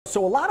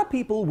So a lot of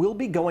people will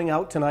be going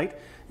out tonight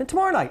and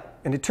tomorrow night.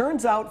 And it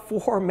turns out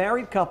for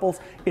married couples,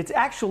 it's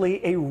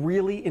actually a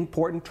really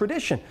important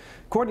tradition.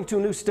 According to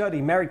a new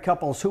study, married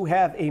couples who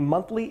have a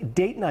monthly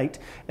date night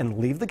and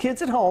leave the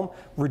kids at home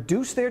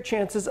reduce their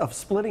chances of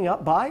splitting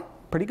up by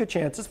pretty good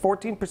chances,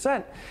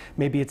 14%.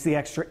 Maybe it's the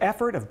extra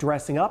effort of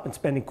dressing up and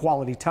spending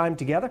quality time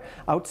together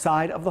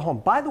outside of the home.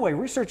 By the way,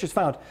 researchers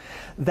found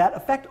that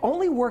effect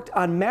only worked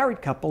on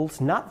married couples,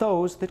 not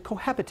those that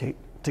cohabitate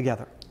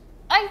together.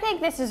 I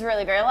think this is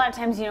really great. A lot of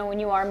times, when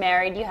you are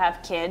married, you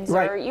have kids,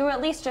 right, or you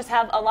at least just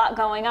have a lot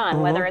going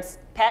on, whether it's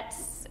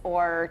pets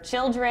or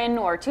children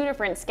or two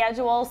different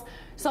schedules.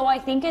 So I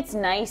think it's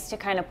nice to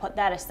kind of put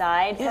that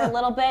aside for a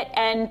little bit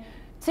and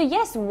to,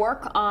 yes,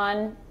 work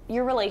on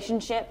your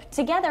relationship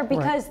together,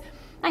 because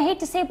I hate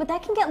to say it, but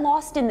that can get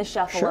lost in the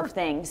shuffle of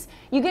things.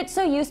 You get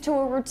so used to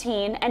a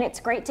routine, and it's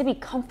great to be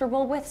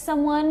comfortable with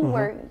someone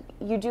where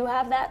you do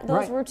have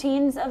those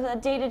routines of the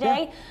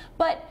day-to-day,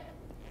 but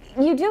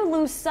you do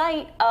lose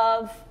sight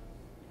of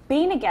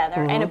being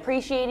together and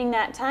appreciating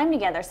that time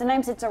together.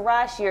 Sometimes it's a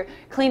rush, you're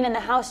cleaning the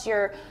house,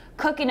 you're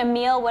cooking a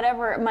meal,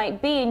 whatever it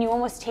might be, and you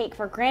almost take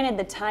for granted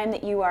the time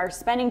that you are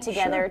spending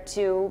together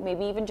to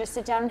maybe even just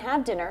sit down and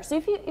have dinner. So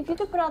if you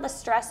could put all the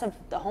stress of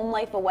the home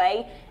life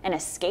away and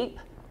escape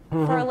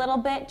for a little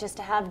bit just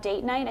to have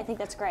date night, I think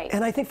that's great.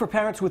 And I think for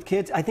parents with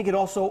kids, I think it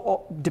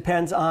also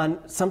depends on,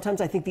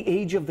 sometimes I think the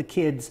age of the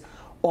kids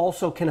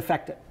also can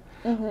affect it.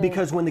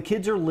 Because when the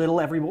kids are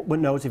little,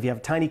 everyone knows if you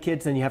have tiny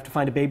kids, then you have to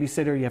find a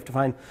babysitter, you have to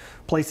find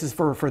places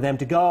for them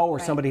to go, or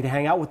somebody to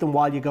hang out with them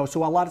while you go.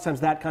 So a lot of times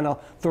that kind of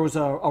throws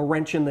a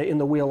wrench in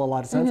the wheel a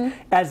lot of times.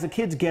 As the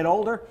kids get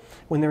older,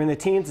 when they're in their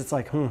teens, it's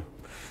like,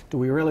 do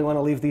we really want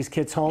to leave these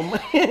kids home?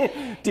 That's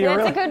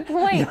a good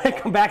point. You might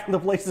come back and the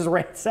place is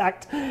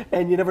ransacked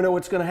and you never know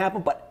what's going to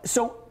happen. But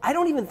so I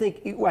don't even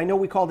think, I know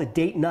we call it a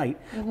date night,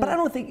 but I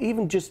don't think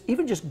even just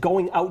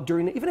going out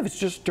even if it's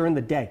just during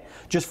the day,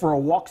 just for a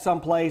walk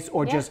someplace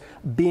or just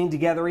being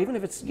together, even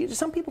if it's,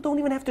 some people don't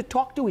even have to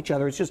talk to each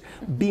other. It's just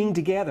being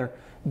together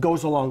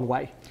goes a long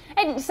way.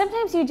 And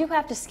sometimes you do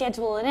have to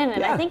schedule it in,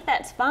 and I think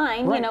that's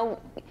fine.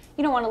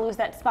 You don't want to lose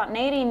that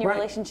spontaneity in your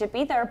relationship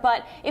either,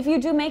 but if you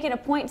do make it a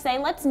point, say,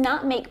 let's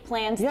not make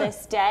plans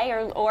this day,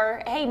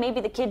 or hey,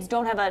 maybe the kids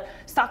don't have a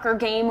soccer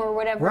game or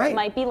whatever it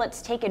might be,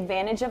 let's take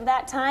advantage of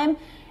that time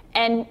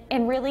and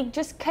really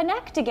just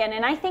connect again.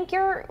 And I think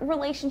your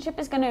relationship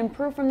is going to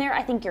improve from there.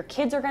 I think your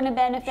kids are going to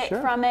benefit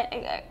from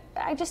it.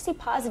 I just see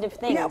positive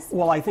things. Yeah,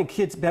 well, I think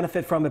kids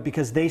benefit from it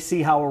because they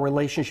see how a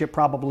relationship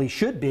probably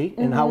should be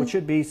and how it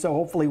should be. So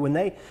hopefully when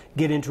they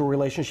get into a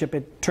relationship,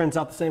 it turns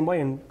out the same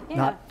way and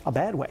not a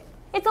bad way.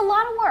 It's a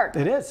lot of work.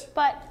 It is.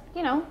 But,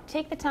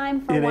 take the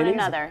time for one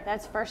another.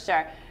 That's for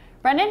sure.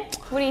 Brendan,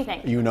 what do you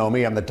think? You know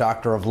me, I'm the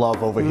doctor of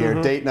love over here.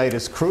 Date night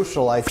is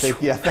crucial, I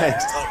think. Yeah,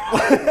 thanks.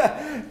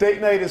 Date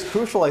night is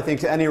crucial, I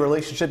think, to any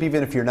relationship,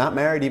 even if you're not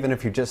married, even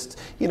if you're just,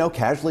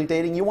 casually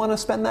dating. You want to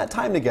spend that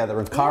time together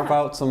and carve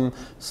out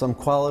some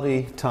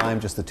quality time,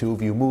 just the two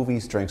of you,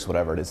 movies, drinks,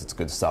 whatever it is. It's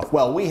good stuff.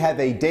 Well, we have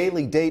a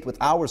daily date with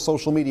our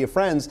social media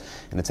friends,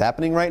 and it's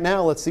happening right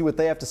now. Let's see what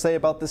they have to say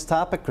about this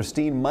topic.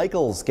 Christine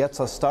Michaels gets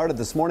us started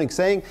this morning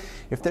saying,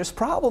 if there's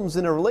problems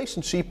in a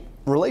relationship,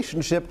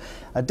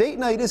 a date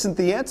night isn't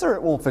the answer.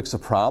 It won't fix a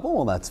problem.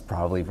 Well, that's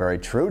probably very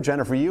true.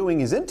 Jennifer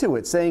Ewing is into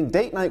it, saying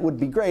date night would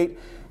be great.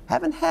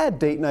 Haven't had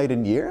date night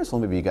in years.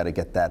 Well, maybe you got to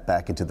get that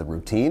back into the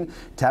routine.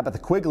 Tabitha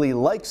Quigley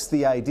likes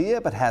the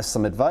idea but has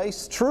some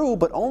advice. True,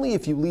 but only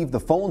if you leave the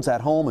phones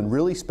at home and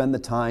really spend the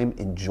time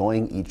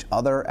enjoying each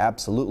other.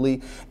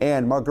 Absolutely.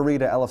 And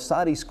Margarita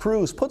Elefsadi's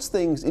cruise puts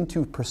things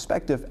into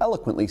perspective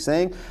eloquently,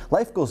 saying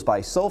life goes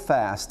by so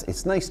fast.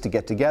 It's nice to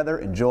get together,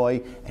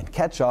 enjoy, and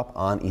catch up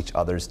on each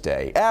other's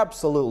day.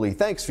 Absolutely.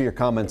 Thanks for your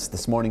comments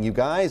this morning, you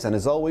guys. And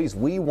as always,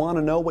 we want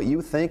to know what you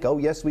think. Oh,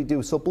 yes, we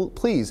do. So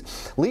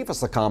please leave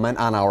us a comment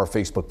on our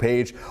Facebook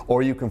page,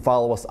 or you can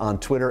follow us on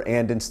Twitter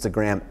and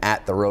Instagram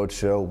at The Rhode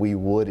Show. We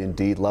would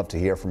indeed love to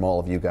hear from all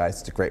of you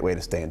guys. It's a great way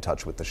to stay in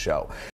touch with the show.